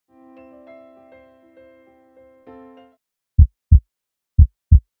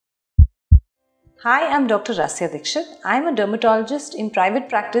Hi, I'm Dr. Rasya Dixit. I'm a dermatologist in private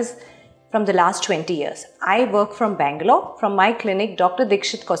practice from the last 20 years. I work from Bengaluru from my clinic, Dr.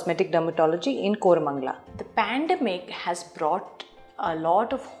 Dixit Cosmetic Dermatology in Koramangala. The pandemic has brought a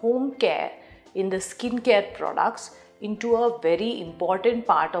lot of home care in the skincare products into a very important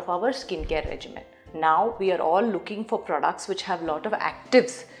part of our skincare regimen. Now we are all looking for products which have a lot of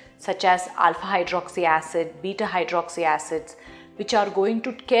actives such as alpha hydroxy acid, beta hydroxy acids, which are going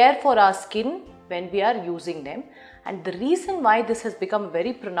to care for our skin when we are using them. And the reason why this has become a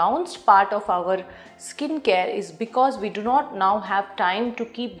very pronounced part of our skincare is because we do not now have time to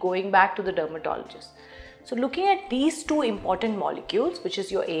keep going back to the dermatologist. So looking at these two important molecules, which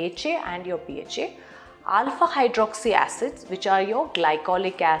is your AHA and your BHA, alpha hydroxy acids, which are your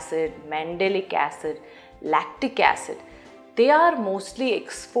glycolic acid, mandelic acid, lactic acid, they are mostly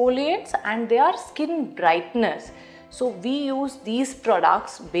exfoliates and they are skin brighteners. So we use these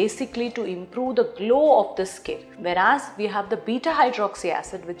products basically to improve the glow of the skin. Whereas we have the beta hydroxy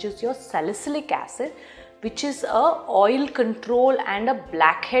acid, which is your salicylic acid, which is a oil control and a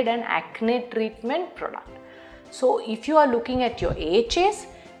blackhead and acne treatment product. So if you are looking at your AHAs,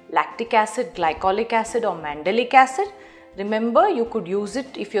 lactic acid, glycolic acid or mandelic acid, remember you could use it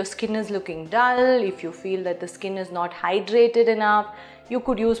if your skin is looking dull, if you feel that the skin is not hydrated enough, you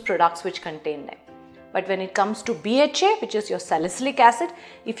could use products which contain them. But when it comes to BHA, which is your salicylic acid,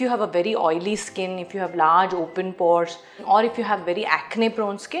 if you have a very oily skin, if you have large open pores, or if you have very acne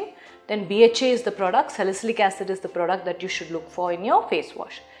prone skin, then BHA is the product, salicylic acid is the product that you should look for in your face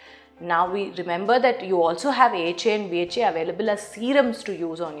wash. Now we remember that you also have AHA and BHA available as serums to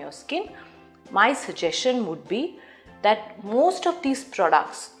use on your skin. My suggestion would be that most of these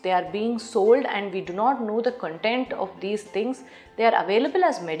products, they are being sold and we do not know the content of these things. They are available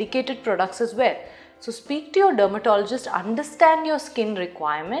as medicated products as well. So speak to your dermatologist, understand your skin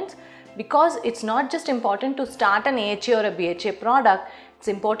requirements, because it's not just important to start an AHA or a BHA product, it's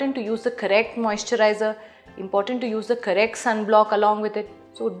important to use the correct moisturizer, important to use the correct sunblock along with it.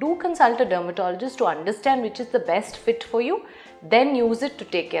 So do consult a dermatologist to understand which is the best fit for you, then use it to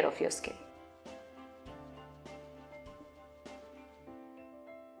take care of your skin.